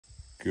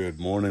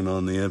Good morning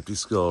on the Empty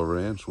Skull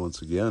Ranch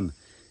once again.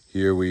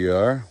 Here we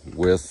are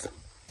with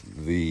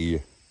the,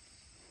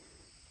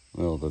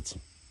 well,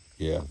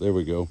 there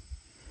we go.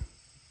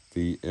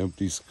 The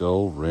Empty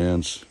Skull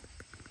Ranch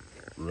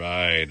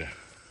ride.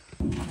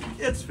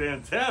 It's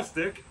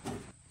fantastic,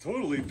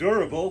 totally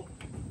durable.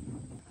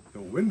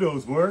 The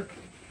windows work.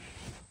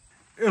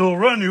 It'll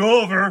run you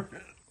over.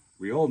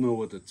 We all know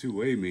what the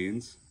two-way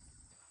means.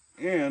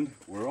 And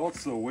we're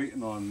also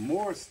waiting on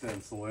more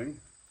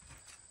stenciling.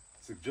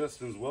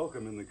 Suggestions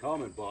welcome in the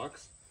comment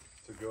box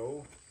to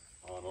go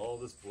on all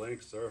this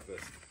blank surface.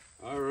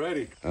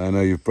 Alrighty. I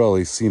know you've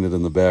probably seen it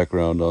in the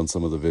background on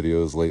some of the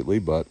videos lately,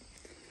 but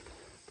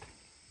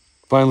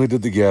finally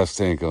did the gas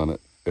tank on it.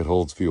 It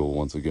holds fuel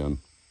once again.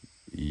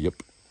 Yep.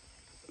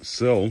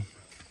 So,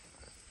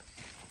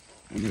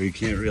 I know you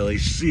can't really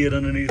see it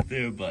underneath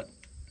there, but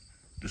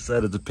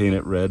decided to paint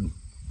it red.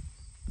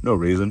 No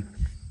reason.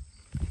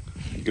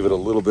 Give it a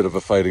little bit of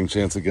a fighting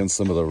chance against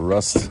some of the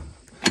rust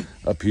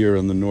up here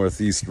in the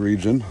northeast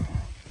region.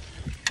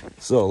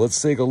 So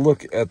let's take a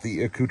look at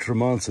the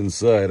accoutrements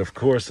inside. Of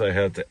course, I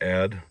had to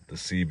add the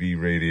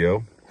CB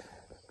radio,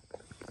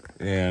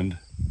 and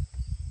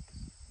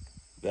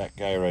that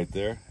guy right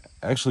there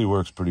actually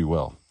works pretty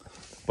well.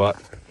 But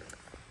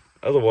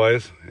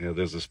otherwise, yeah,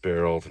 there's a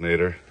spare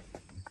alternator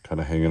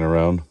kind of hanging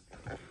around,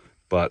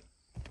 but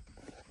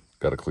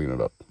got to clean it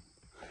up.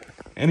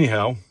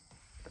 Anyhow,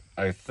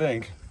 I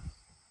think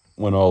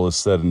when all is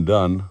said and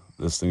done,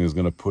 this thing is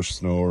going to push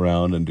snow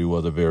around and do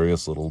other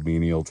various little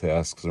menial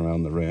tasks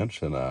around the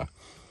ranch, and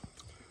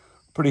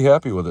pretty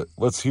happy with it.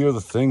 Let's hear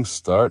the thing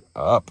start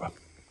up.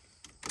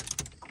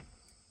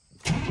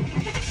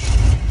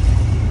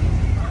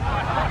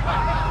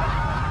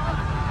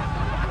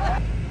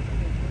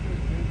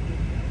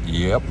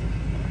 Yep,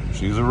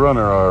 she's a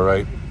runner, all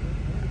right.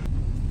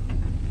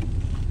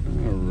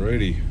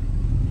 Alrighty.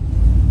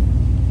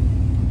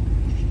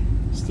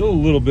 Still a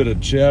little bit of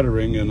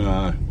chattering and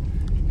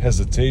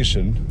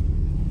hesitation,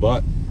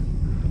 but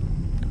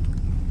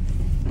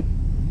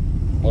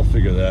I'll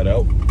figure that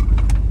out.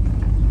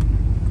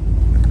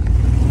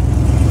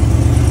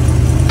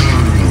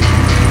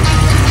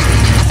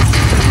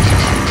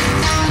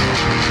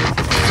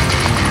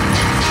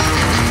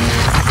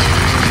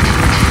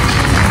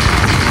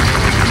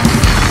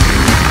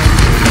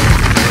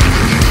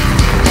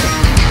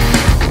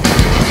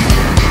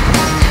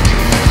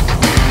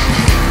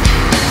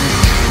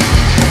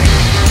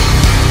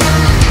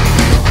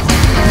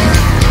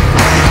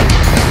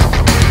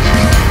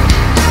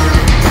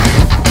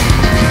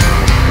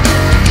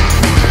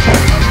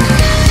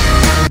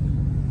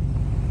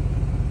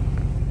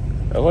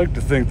 I like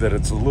to think that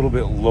it's a little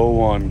bit low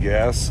on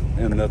gas,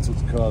 and that's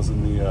what's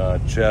causing the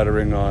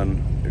chattering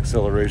on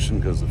acceleration,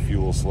 because the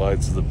fuel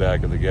slides to the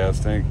back of the gas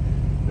tank.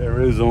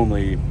 There is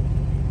only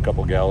a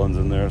couple gallons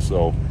in there,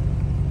 so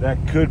that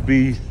could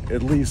be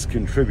at least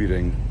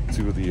contributing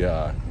to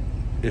the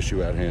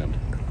issue at hand.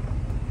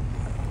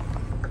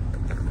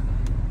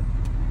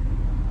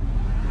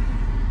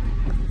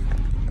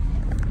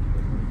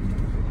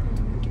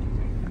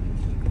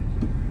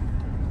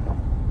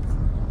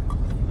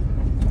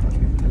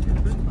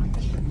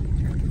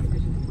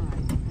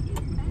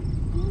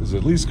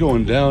 At least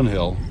going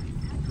downhill,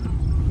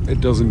 it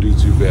doesn't do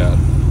too bad.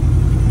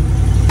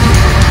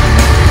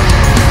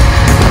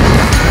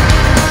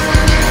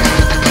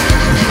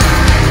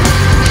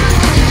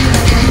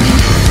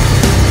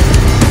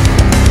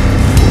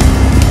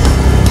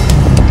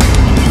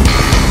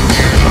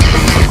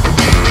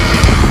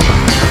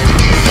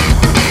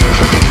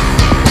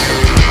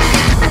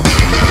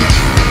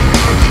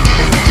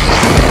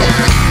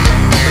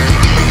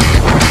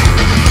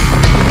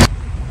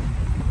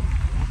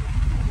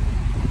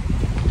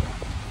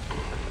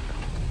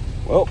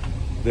 Well,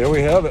 there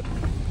we have it.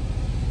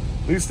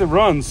 At least it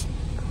runs.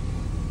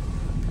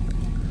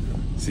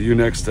 See you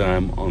next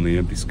time on the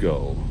Empty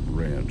Skull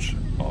Ranch.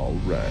 All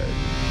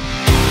right.